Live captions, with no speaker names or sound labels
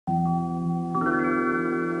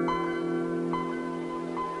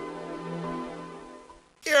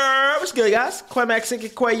what's good, guys?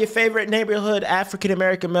 Quay, your favorite neighborhood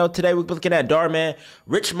African-American male. Today, we're looking at Darman,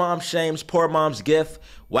 Rich Mom's Shames, Poor Mom's Gift.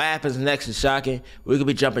 What happens next is shocking. We're going to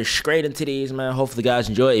be jumping straight into these, man. Hopefully, guys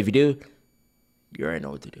enjoy it. If you do, you already know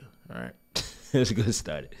what to do. All right? Let's get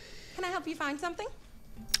started. Can I help you find something?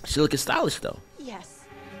 She looking stylish, though. Yes.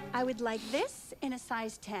 I would like this in a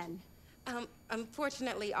size 10.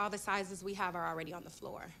 Unfortunately, all the sizes we have are already on the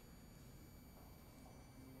floor.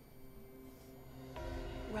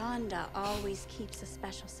 Rhonda always keeps a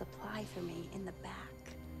special supply for me in the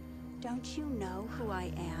back. Don't you know who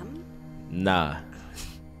I am? Nah.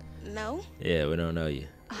 No? Yeah, we don't know you.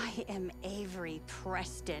 I am Avery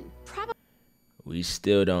Preston. We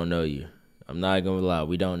still don't know you. I'm not gonna lie,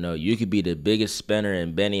 we don't know. You could be the biggest spender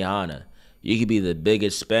in Benihana. You could be the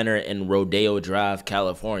biggest spender in Rodeo Drive,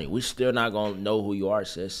 California. We still not gonna know who you are,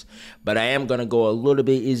 sis. But I am gonna go a little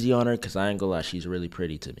bit easy on her because I ain't gonna lie, she's really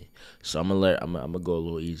pretty to me. So I'm gonna go a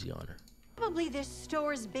little easy on her. Probably this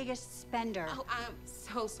store's biggest spender. Oh, I'm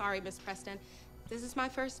so sorry, Miss Preston. This is my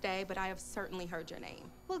first day, but I have certainly heard your name.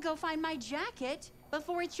 We'll go find my jacket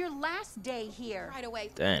before it's your last day here. Right away.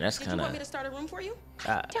 Dang, that's Did kind you of... want me to start a room for you?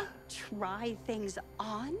 Don't try things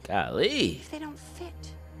on. Golly. If they don't fit,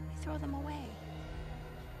 we throw them away.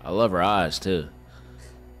 I love her eyes, too.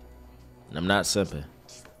 And I'm not simping.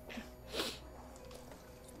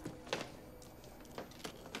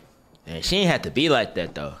 And she ain't have to be like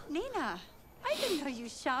that, though. Nina, I didn't know you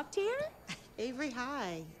shopped here. Avery,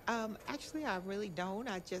 hi. Actually, I really don't.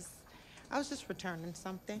 I was just returning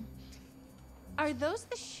something. Are those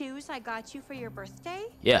the shoes I got you for your birthday?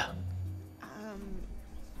 Yeah.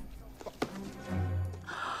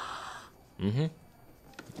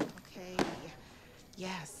 Okay.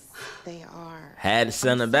 Yes, they are. Had to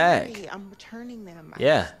send them back. I'm returning them.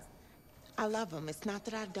 Yeah. I love them. It's not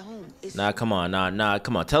that I don't. It's Nah, come on. Nah,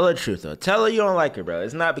 come on. Tell her the truth, though. Tell her you don't like her, bro.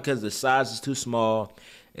 It's not because the size is too small.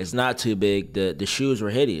 It's not too big. The shoes were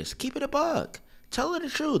hideous. Keep it a buck. Tell her the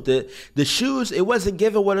truth. The shoes, it wasn't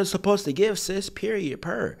given what it's supposed to give, sis. Period.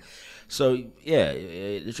 Per. So, yeah,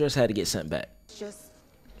 the dress had to get sent back. just,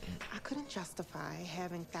 I couldn't justify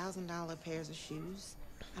having $1,000 pairs of shoes.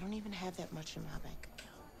 I don't even have that much in my bank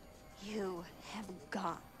account. You have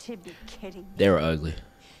got to be kidding me. They were ugly.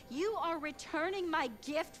 You are returning my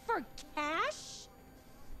gift for cash?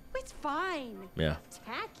 It's fine. Yeah.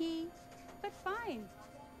 Tacky, but fine.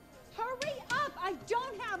 Hurry up! I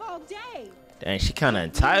don't have all day. Dang, she kind of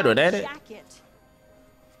entitled, ain't it? Jacket.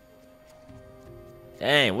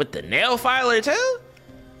 Dang, with the nail filer, too?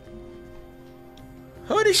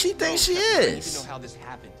 Who does she think she I don't even is? know how this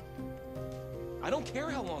happened. I don't care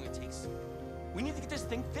how long it takes. We need to get this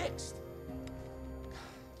thing fixed.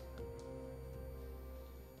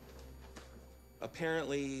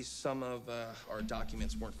 Apparently, some of our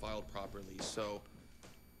documents weren't filed properly, so...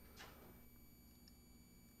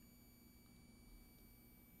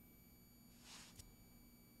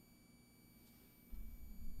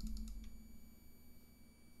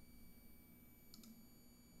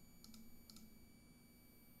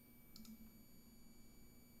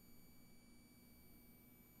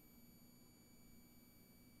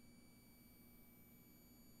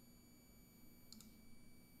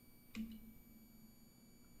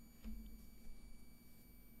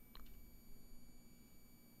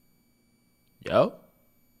 Yo?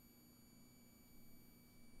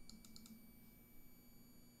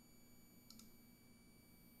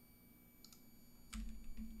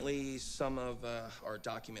 Apparently, some of our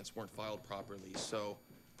documents weren't filed properly, so...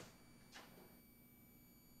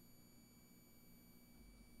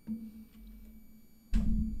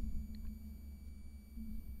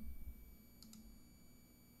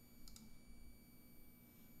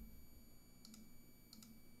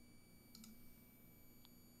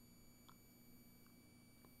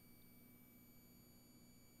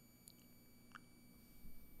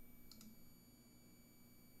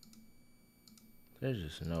 There's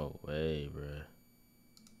just no way, bruh.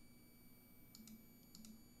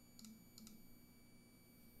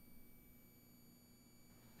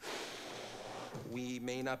 We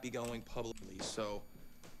may not be going publicly, so...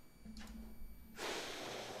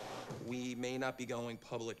 We may not be going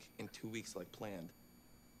public in 2 weeks like planned.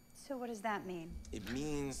 So what does that mean? It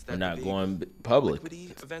means that We're not the going big public.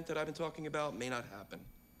 liquidity event that I've been talking about may not happen.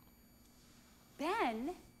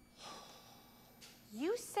 Ben,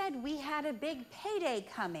 you said we had a big payday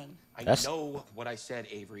coming. I That's- know what I said,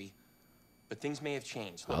 Avery, but things may have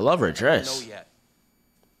changed. I love her I don't dress. know yet.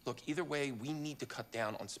 Look, either way, we need to cut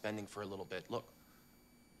down on spending for a little bit. Look,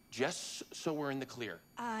 just so we're in the clear.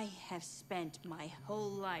 I have spent my whole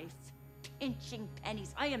life pinching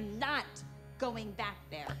pennies. I am not going back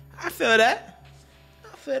there. I feel that.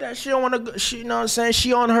 I feel that she don't want to. She, you know what I'm saying?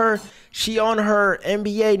 She on her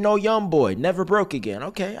NBA no young boy, never broke again.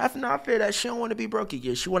 Okay, I feel that she don't want to be broke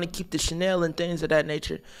again. She want to keep the Chanel and things of that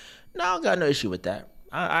nature. No, I got no issue with that.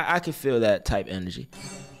 I can feel that type energy.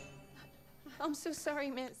 I'm so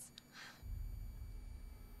sorry, miss.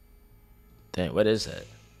 Dang, what is that?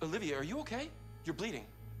 Olivia, are you okay? You're bleeding.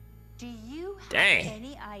 Do you have Dang.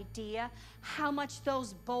 any idea how much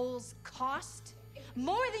those bowls cost?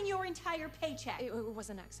 More than your entire paycheck. It was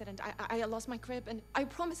an accident. I lost my crib, and I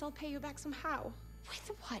promise I'll pay you back somehow.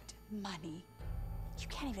 With what money? You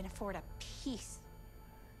can't even afford a piece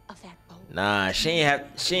of that bowl. Nah, she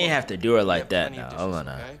ain't have to do it like We have that. plenty of Now, dishes, hold on.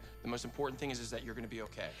 Now. okay? The most important thing is that you're gonna be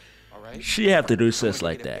okay. All right? She have to do I'm sis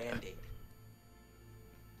gonna like get a that. Band-Aid.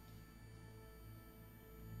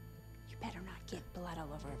 You better not get blood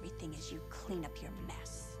all over everything as you clean up your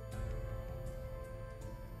mess.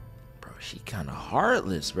 Bro, she kind of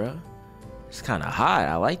heartless, bro. It's kind of hot.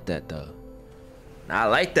 I like that though. I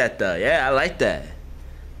like that though. Yeah, I like that.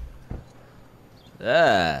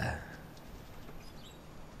 Ah.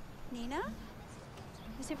 Nina?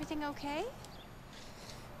 Is everything okay?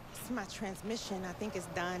 It's my transmission. I think it's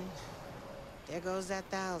done. There goes that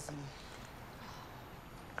 1,000.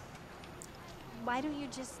 Why don't you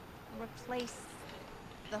just replace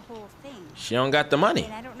the whole thing? She don't got the I money.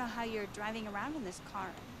 mean, I don't know how you're driving around in this car.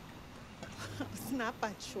 It's not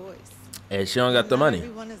by choice. And she don't got the Not money.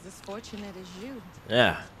 everyone is as fortunate as you.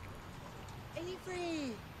 Yeah.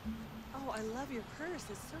 Avery! Oh, I love your purse.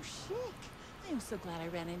 It's so chic. I'm so glad I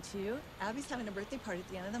ran into you. Abby's having a birthday party at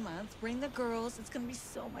the end of the month. Bring the girls. It's going to be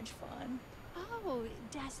so much fun. Oh,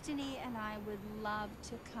 Destiny and I would love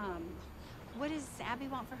to come. What does Abby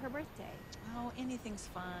want for her birthday? Oh, anything's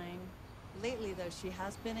fine. Lately, though, she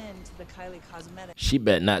has been into the Kylie Cosmetics. She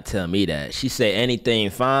better not tell me that. She say anything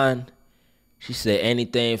fine. She say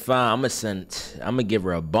anything fine. I'm gonna give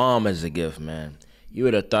her a bomb as a gift, man. You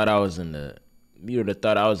would have thought I was in the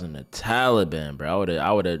Taliban, bro.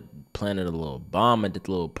 I would have planted a little bomb at the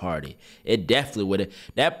little party. It definitely would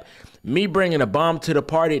have. Me bringing a bomb to the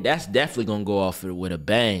party, that's definitely gonna go off with a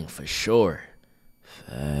bang for sure.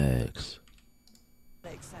 Facts.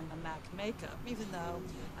 And the MAC makeup, even though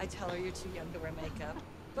I tell her you're too young to wear makeup.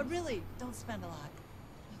 But really, don't spend a lot.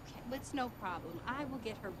 Okay, well, it's no problem. I will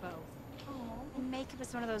get her both. Oh, and makeup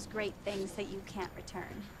is one of those great things that you can't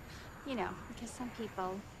return. You know, because some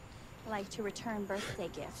people like to return birthday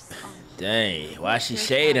gifts. Dang, why she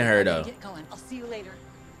shading her though? Get going. I'll see you later.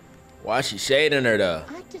 Why she shading her though?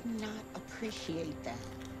 I did not appreciate that.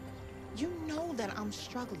 You know that I'm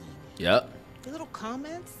struggling. Yep. The little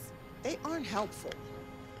comments, they aren't helpful.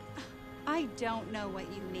 I don't know what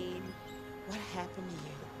you mean. What happened to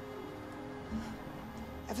you?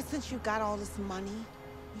 Ever since you got all this money,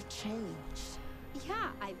 you changed. Yeah,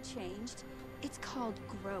 I've changed. It's called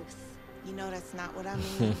growth. You know that's not what I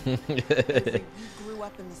mean. You grew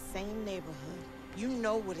up in the same neighborhood. You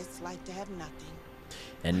know what it's like to have nothing.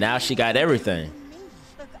 And now she got everything.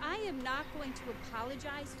 Look, I am not going to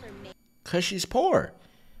apologize for me. Cause she's poor.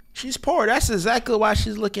 She's poor. That's exactly why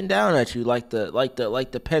she's looking down at you like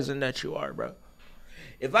the peasant that you are, bro.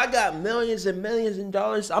 If I got millions and millions of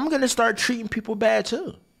dollars, I'm gonna start treating people bad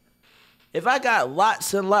too. If I got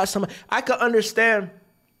lots and lots of money, I could understand.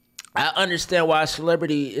 I understand why a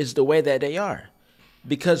celebrity is the way that they are.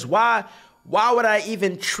 Because why would I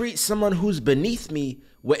even treat someone who's beneath me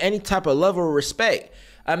with any type of love or respect?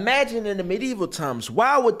 Imagine in the medieval times,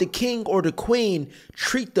 why would the king or the queen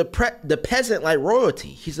treat the peasant like royalty?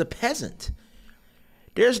 He's a peasant.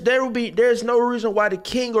 There's no reason why the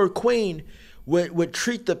king or queen would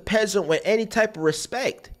treat the peasant with any type of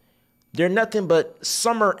respect. They're nothing but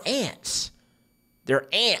summer ants. They're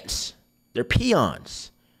ants. They're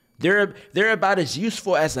peons. They're about as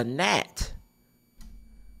useful as a gnat.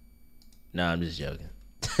 No, I'm just joking.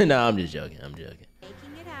 No, I'm just joking. I'm joking.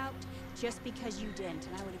 Making it out just because you didn't,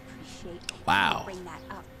 and I would appreciate Wow. you to bring that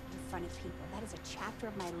up in front of people. That is a chapter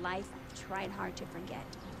of my life I'm trying hard to forget.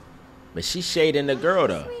 But she's shading the girl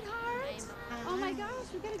though. Sweetheart. Oh my gosh,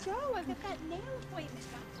 we gotta go. I've got that nail appointment.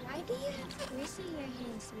 Why do you have greasy your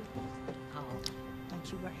hands, sweetie? Oh,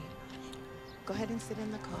 don't you worry about it. Go ahead and sit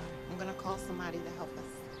in the car. I'm gonna call somebody to help us.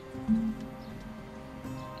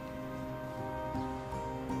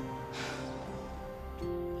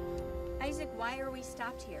 Isaac, why are we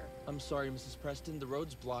stopped here? I'm sorry, Mrs. Preston. The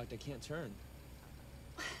road's blocked. I can't turn.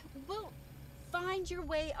 Well, find your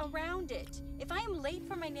way around it. If I am late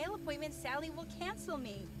for my nail appointment, Sally will cancel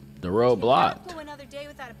me. The road blocked. Can't go another day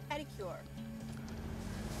without a pedicure.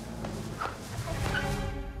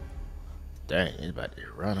 Dang, he's about to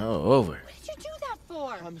run her over. What did you do that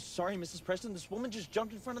for? I'm sorry, Mrs. Preston. This woman just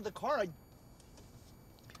jumped in front of the car.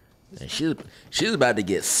 And she's about to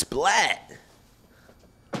get splat.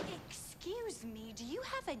 Excuse me, do you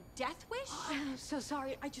have a death wish? I'm so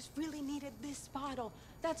sorry. I just really needed this bottle.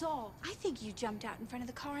 That's all. I think you jumped out in front of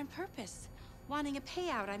the car on purpose. Wanting a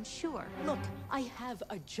payout, I'm sure. Look, I have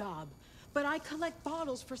a job, but I collect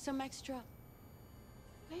bottles for some extra...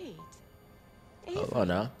 Wait. Hold on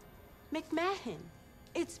now. McMahon.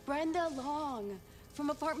 It's Brenda Long from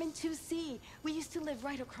apartment 2C. We used to live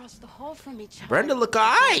right across the hall from each other. Brenda look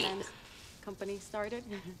alright. Company started.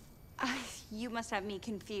 You must have me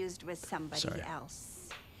confused with somebody Sorry. else.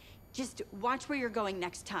 Just watch where you're going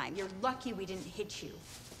next time. You're lucky we didn't hit you.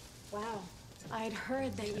 Wow. I'd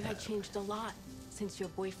heard that you had changed a lot since your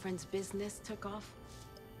boyfriend's business took off.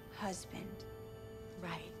 Husband.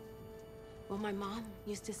 Right. Well, my mom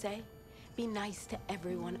used to say, be nice to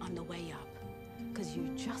everyone on the way up, because you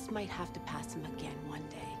just might have to pass him again one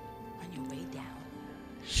day on your way down.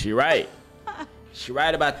 She right. She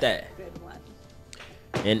right about that. Good one.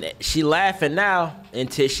 And she laughing now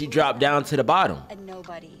until she dropped down to the bottom. A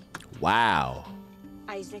nobody. Wow.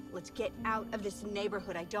 Isaac, let's get out of this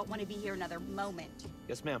neighborhood. I don't want to be here another moment.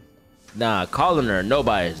 Yes, ma'am. Nah, calling her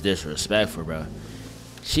nobody is disrespectful, bro.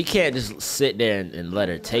 She can't just sit there and let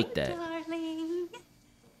her take that. Darling.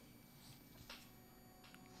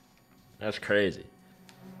 That's crazy.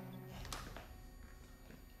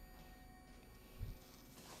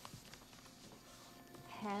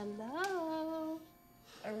 Hello.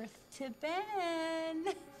 Earth to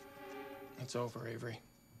Ben. It's over, Avery.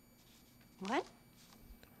 What?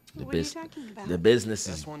 The What are you talking about? The business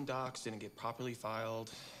is S1 docs didn't get properly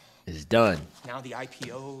filed. done. Now the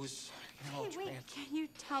IPOs. Hey, wait, can you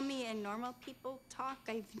tell me in normal people talk?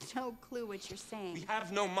 I have no clue what you're saying. We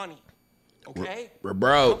have no money. Okay? We're The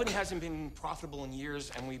broke. company hasn't been profitable in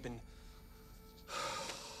years, and we've been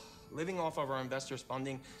living off of our investors'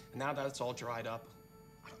 funding, and now that's all dried up.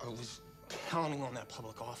 I was counting on that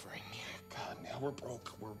public offering. Yeah, God, now we're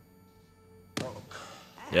broke. We're broke.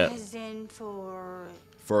 Yep. As in for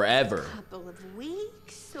Forever. a couple of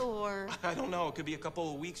weeks, or... I don't know. It could be a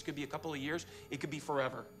couple of weeks, could be a couple of years. It could be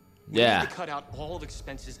forever. We Yeah. need to cut out all of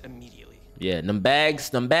expenses immediately. Yeah, them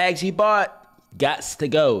bags you bought, gots to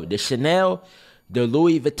go. The Chanel, the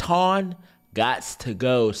Louis Vuitton, gots to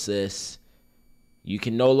go, sis. You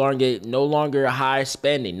can no longer high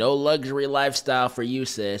spending, no luxury lifestyle for you,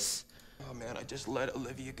 sis. Oh man, I just let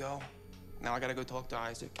Olivia go. Now I gotta go talk to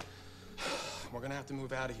Isaac. We're gonna have to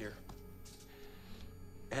move out of here.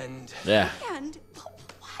 And Yeah. And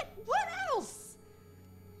what? What else?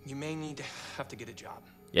 you may need to have to get a job.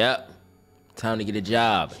 Yep. Time to get a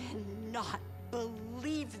job. Cannot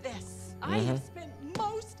believe this. I have spent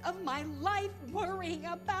most of my life worrying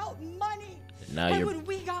about money. Now and you're- when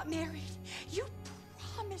we got married, you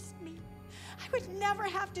promised me I would never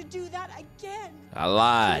have to do that again. I Do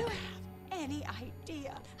lied. you have any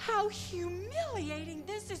idea how humiliating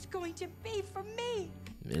this is going to be for me?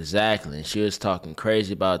 Exactly. And she was talking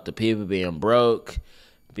crazy about the people being broke,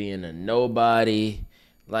 being a nobody.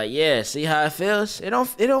 Like, yeah, see how it feels? It don't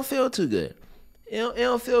feel too good. It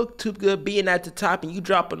don't feel too good being at the top and you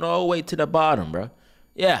dropping all the way to the bottom, bro.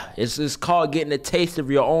 Yeah, it's called getting a taste of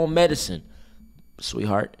your own medicine,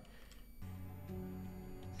 sweetheart.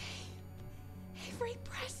 Avery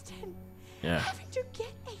Preston. Yeah. Having to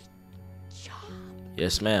get a job.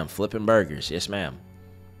 Yes, ma'am. Flipping burgers. Yes, ma'am.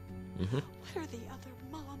 What are the other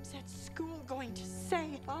moms at school going to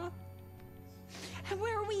say, huh? And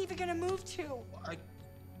where are we even going to move to? I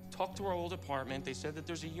talked to our old apartment. They said that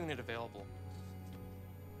there's a unit available.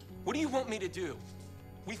 What do you want me to do?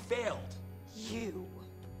 We failed. You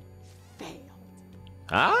failed.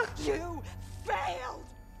 Huh? You failed.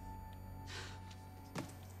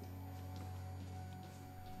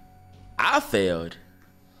 I failed.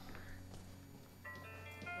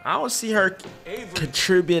 I don't see her Avery.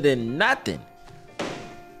 contributing nothing.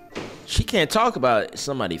 She can't talk about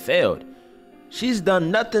somebody failed. She's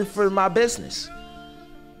done nothing for my business.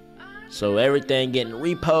 So everything getting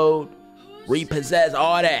repoed, repossessed,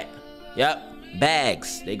 all that. Yep,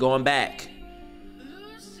 bags, they going back.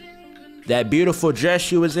 That beautiful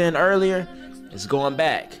dress you was in earlier is going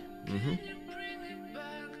back.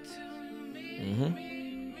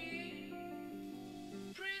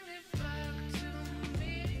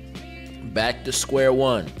 Back to square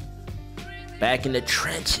one. Back in the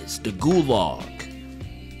trenches, the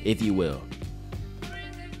gulag, if you will.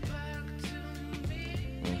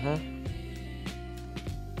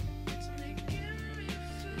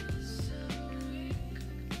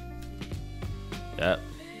 Yep.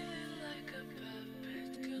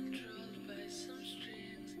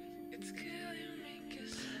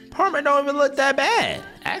 Apartment don't even look that bad,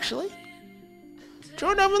 actually.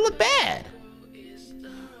 Joint don't even look bad.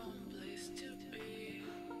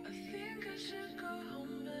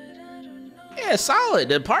 Yeah, solid.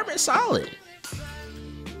 The apartment's solid.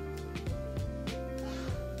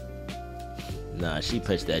 Nah, she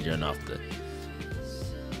pushed that joint off the.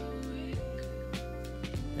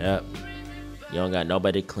 Yep. You don't got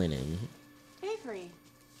nobody cleaning. Avery.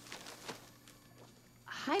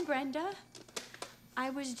 Hi, Brenda. I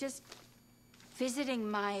was just visiting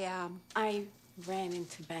my, I ran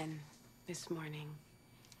into Ben this morning.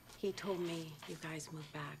 He told me you guys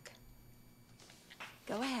moved back.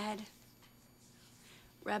 Go ahead.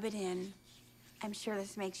 Rub it in. I'm sure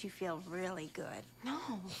this makes you feel really good. No,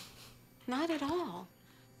 not at all.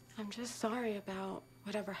 I'm just sorry about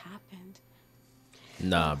whatever happened.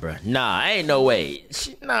 Nah, bro. Nah, ain't no way.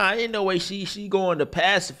 Ain't no way she going the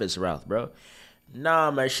pacifist route, bro. Nah,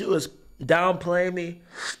 man. She was downplaying me,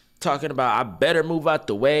 talking about I better move out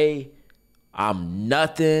the way. I'm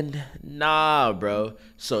nothing. Nah, bro.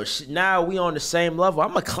 So now we on the same level.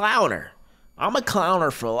 I'm a clowner. I'm a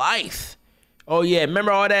clowner for life. Oh yeah,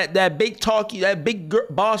 remember all that big talk, that big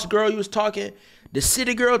boss girl you was talking, the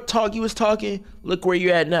city girl talk you was talking. Look where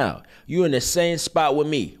you at now. You in the same spot with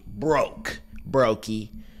me, brokey.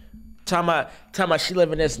 Talking about she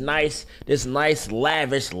living this nice,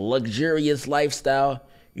 lavish, luxurious lifestyle.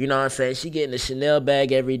 You know what I'm saying? She getting the Chanel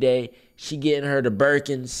bag every day. She getting her the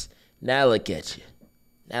Birkins. Now look at you.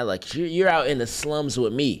 Now look, you're out in the slums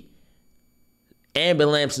with me.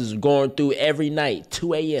 Ambulances going through every night,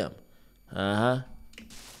 2 a.m. Uh-huh.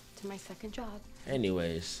 To my second job.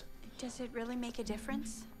 Anyways. Does it really make a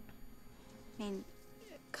difference? I mean,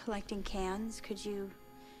 collecting cans, could you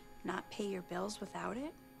not pay your bills without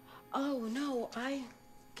it? Oh, no, I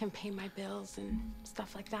can pay my bills and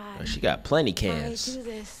stuff like that. Well, she got plenty cans. I do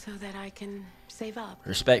this so that I can save up.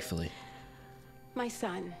 Respectfully. My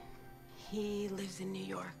son, he lives in New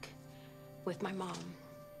York with my mom.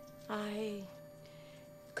 I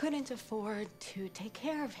couldn't afford to take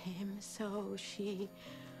care of him, so she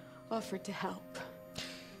offered to help.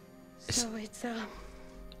 So it's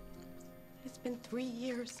been 3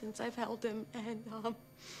 years since I've held him, and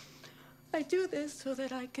I do this so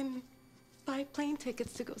that I can buy plane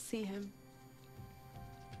tickets to go see him.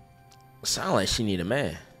 Sound like she need a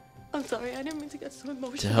man. I'm sorry, I didn't mean to get so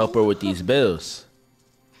emotional. To help her with these bills.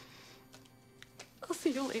 I'll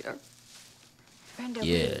see you later. Brenda,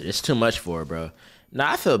 yeah, it's too much for her, bro.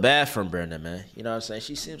 Nah, I feel bad for Brenda, man. You know what I'm saying?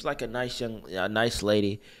 She seems like a nice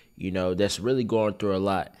lady, you know, that's really going through a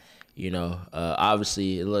lot. You know,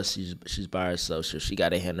 obviously, unless she's by herself, so she got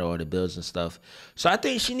to handle all the bills and stuff. So I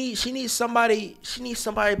think she needs somebody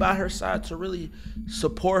by her side to really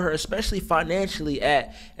support her, especially financially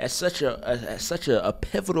at such a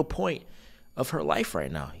pivotal point of her life right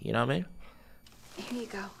now. You know what I mean? Here you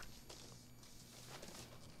go.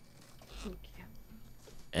 Thank you.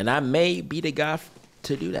 And I may be the guy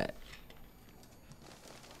to do that.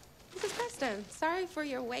 Mrs. Preston, sorry for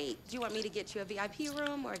your wait. Do you want me to get you a VIP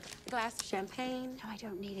room or a glass of champagne? No, I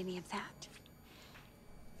don't need any of that.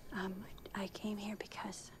 I came here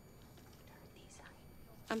because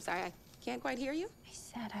I'm sorry, I can't quite hear you. I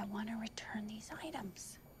said I want to return these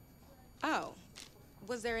items. Oh,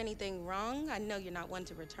 was there anything wrong? I know you're not one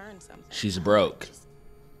to return something. She's broke.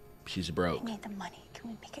 She's broke. I need the money. Can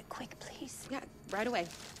we make it quick, please? Yeah, right away.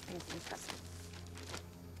 Thanks, Mrs. Preston.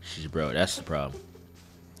 She's broke. That's the problem.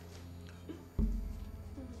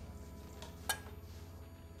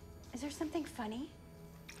 Is there something funny?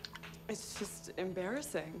 It's just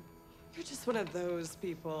embarrassing. You're just one of those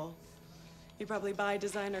people. You probably buy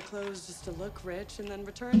designer clothes just to look rich and then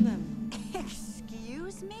return them.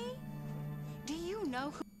 Excuse me? Do you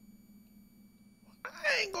know who?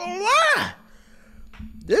 I ain't gonna lie.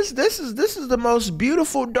 This is the most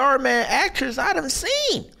beautiful Darman actress I done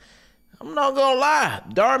seen. I'm not gonna lie.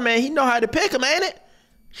 Darman, he know how to pick him, ain't it?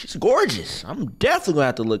 She's gorgeous. I'm definitely gonna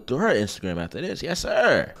have to look through her Instagram after this. Yes,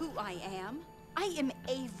 sir. Who I am? I am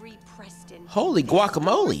Avery Preston. Holy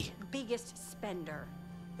guacamole. Biggest spender.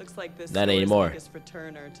 Looks like this Not store's anymore. biggest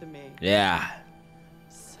returner to me. Yeah.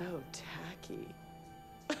 So tacky.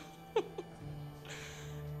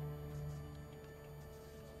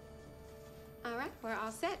 All right, we're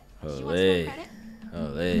all set. Holy. You want some more credit?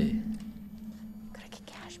 Holy. Could I get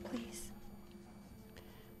cash, please?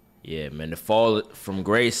 Yeah, man, the fall from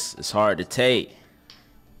grace is hard to take.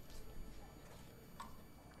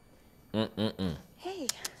 Hey.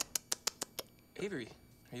 Avery,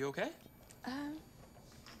 are you okay?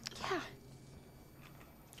 Yeah.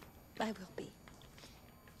 I will be.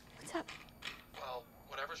 What's up? Well,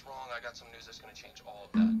 whatever's wrong, I got some news that's gonna change all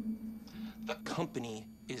of that. The company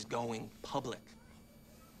is going public.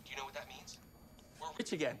 Do you know what that means? We're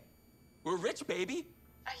rich again. We're rich, baby.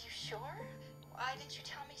 Are you sure? Why didn't you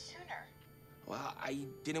tell me sooner? Well, I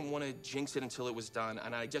didn't want to jinx it until it was done,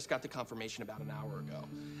 and I just got the confirmation about an hour ago.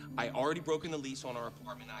 I already broken the lease on our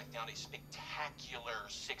apartment, and I found a spectacular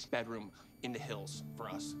 6-bedroom in the hills for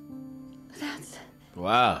us. That's...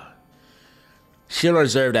 Wow. She don't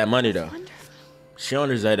deserve that money, though. wonderful. She don't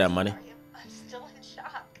deserve that money. I'm still in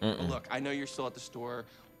shock. Look, I know you're still at the store.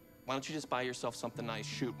 Why don't you just buy yourself something nice?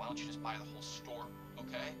 Shoot, why don't you just buy the whole store,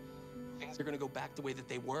 okay? Things are gonna go back the way that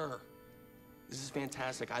they were. This is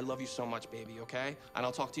fantastic. I love you so much, baby, okay? And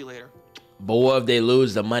I'll talk to you later. But what if they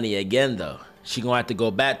lose the money again, though? She gonna have to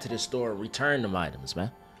go back to the store and return them items,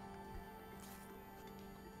 man.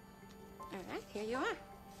 All right, here you are.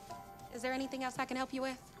 Is there anything else I can help you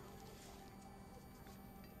with?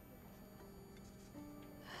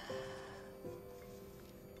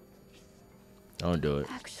 Don't do it.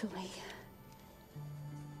 Actually,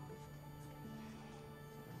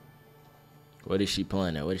 What is she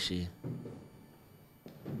playing at? What is she?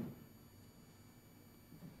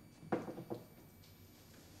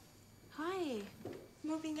 hi.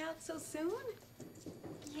 Moving out so soon?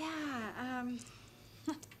 Yeah,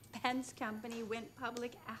 Ben's company went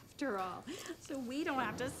public after all, so we don't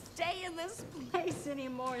have to stay in this place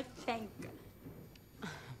anymore, thank God.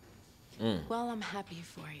 Well, I'm happy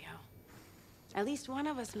for you. At least one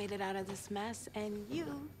of us made it out of this mess, and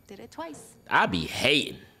you did it twice. I be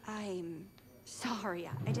hating. I'm sorry,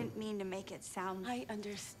 I didn't mean to make it sound... I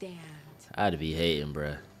understand. I'd be hating,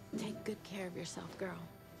 bruh. Take good care of yourself, girl.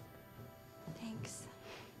 Thanks.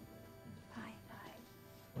 Bye.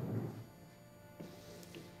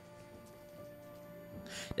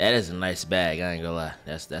 That is a nice bag. I ain't gonna lie.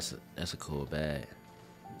 That's a cool bag.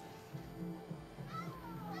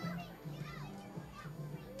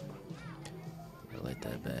 I like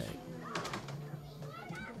that bag.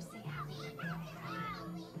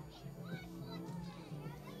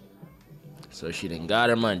 So she done got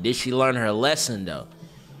her money. Did she learn her lesson though?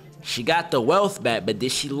 She got the wealth back, but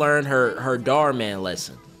did she learn her Darman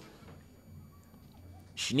lesson?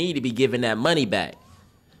 She need to be giving that money back.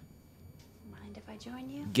 Mind if I join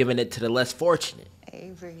you? Giving it to the less fortunate.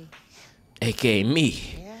 Avery. AKA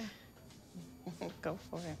me. Yeah. Go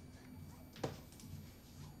for it.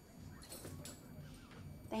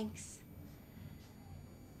 Thanks.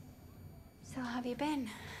 So how have you been?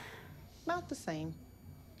 About the same.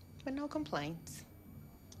 But no complaints.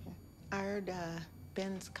 I heard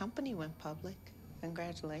Ben's company went public.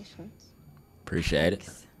 Congratulations. Appreciate it.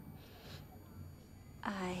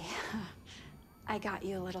 I got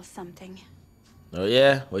you a little something. Oh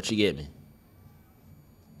yeah? What you get me?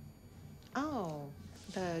 Oh,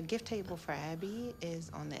 the gift table for Abby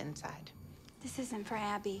is on the inside. This isn't for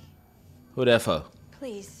Abby. Who that for?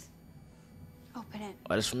 Please, open it.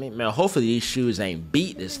 Oh, that's for me? Man, hopefully these shoes ain't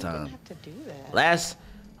beat this You time. didn't have to do that.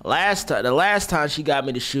 The last time she got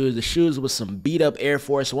me the shoes was some beat up Air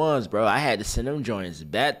Force Ones, bro. I had to send them joints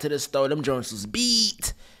back to the store. Them joints was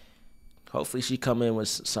beat. Hopefully she come in with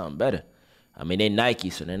something better. I mean, they Nike,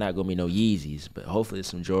 so they're not gonna be no Yeezys, but hopefully it's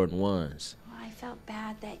some Jordan 1s. Well, I felt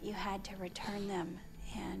bad that you had to return them,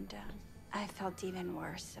 and I felt even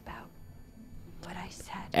worse about what I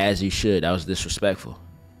said. As you should. That was disrespectful.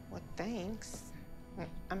 Well, thanks.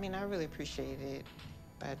 I mean, I really appreciate it,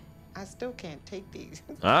 but I still can't take these.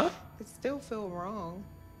 Huh? It still feel wrong,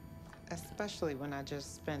 especially when I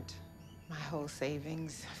just spent my whole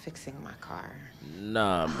savings fixing my car.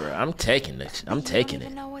 Nah, bro. I'm taking it. I'm You taking don't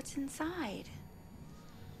even it. know what's inside.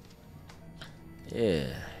 Yeah.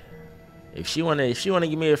 If she wanna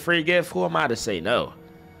give me a free gift, who am I to say no?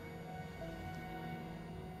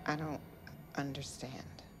 I don't understand.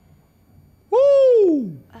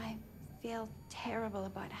 Woo! I feel terrible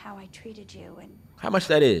about how I treated you, and How much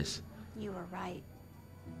that is? you were right.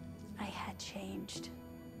 I had changed.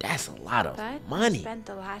 That's a lot of But I money. spent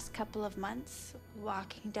the last couple of months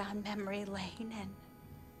walking down memory lane, and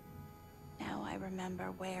now I remember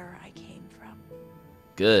where I came from.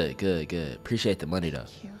 Good, good, good. Appreciate the money though.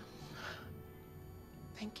 Thank you.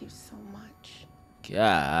 Thank you so much.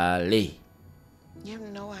 Golly. You have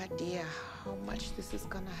no idea how much this is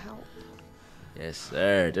gonna help. Yes,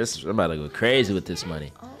 sir. I'm about to go crazy with this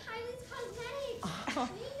money.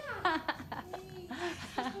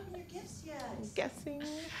 I'm guessing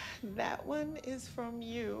that one is from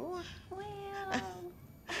you. Well,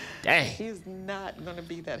 Dang. She's not gonna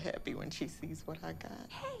be that happy when she sees what I got.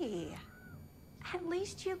 hey, at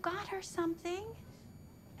least you got her something,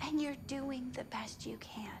 and you're doing the best you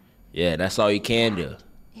can. Yeah, that's all you can do.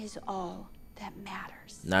 Is all that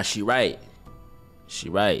matters. Now she right. She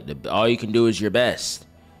right. All you can do is your best.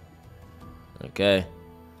 Okay.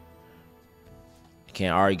 I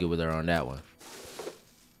can't argue with her on that one.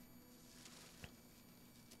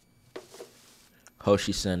 Hope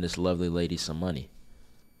she send this lovely lady some money.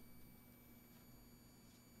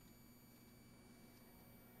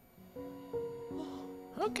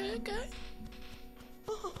 Okay.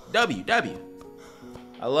 W.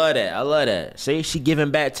 I love that. See, she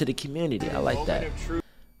giving back to the community. I like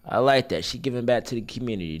that. She giving back to the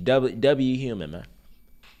community. W human, man.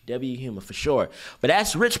 W human for sure. But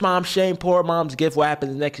that's rich mom shame poor mom's gift. What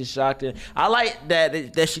happens next is shocking. I like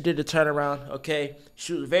that she did the turnaround. Okay,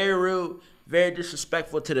 she was very rude, very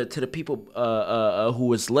disrespectful to the people who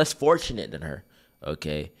was less fortunate than her.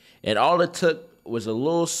 Okay, and all it took was a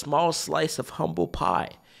little small slice of humble pie,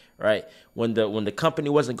 right? When the company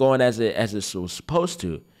wasn't going as it was supposed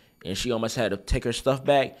to, and she almost had to take her stuff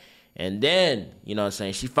back, and then, you know what I'm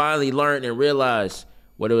saying, she finally learned and realized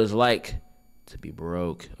what it was like to be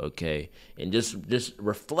broke, okay? And just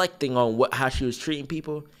reflecting on how she was treating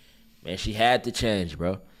people, man, she had to change,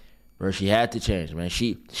 bro. She had to change, man.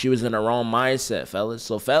 She was in the wrong mindset, fellas.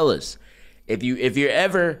 So fellas, if you're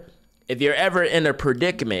ever in a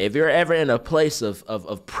predicament, if you're ever in a place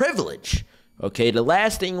of privilege, okay, the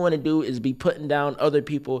last thing you want to do is be putting down other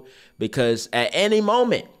people, because at any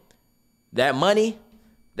moment, that money,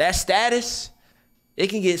 that status, it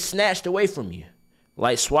can get snatched away from you.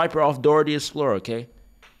 Like Swiper off Dora the Explorer, okay?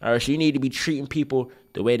 All right, so you need to be treating people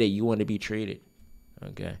the way that you want to be treated,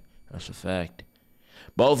 okay? That's a fact.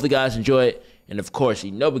 Both the guys enjoy it. And of course,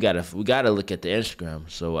 you know we gotta look at the Instagram.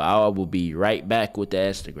 So I will be right back with the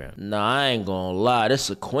Instagram. Nah, I ain't gonna lie. This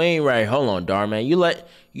is a queen right here. Hold on, Darman. You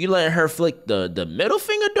letting her flick the middle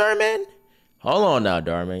finger, Darman? Hold on now,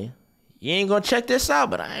 Darman. You ain't gonna check this out,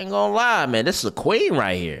 but I ain't gonna lie, man. This is a queen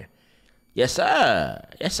right here. Yes, sir.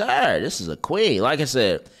 Yes, sir. This is a queen. Like I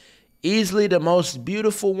said, easily the most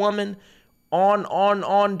beautiful woman on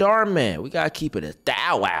Darman. We gotta keep it a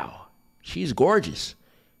thou wow. She's gorgeous.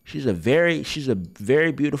 She's a very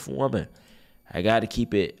beautiful woman. I gotta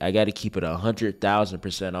keep it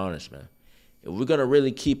 100,000% honest, man. If we're gonna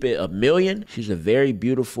really keep it a million, she's a very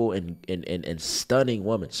beautiful and stunning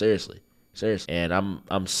woman. Seriously. And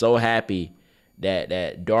I'm so happy that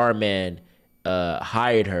Darman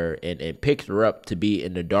hired her and picked her up to be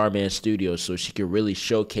in the Darman studio so she could really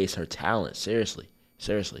showcase her talent. Seriously.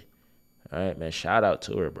 All right, man. Shout out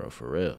to her, bro, for real.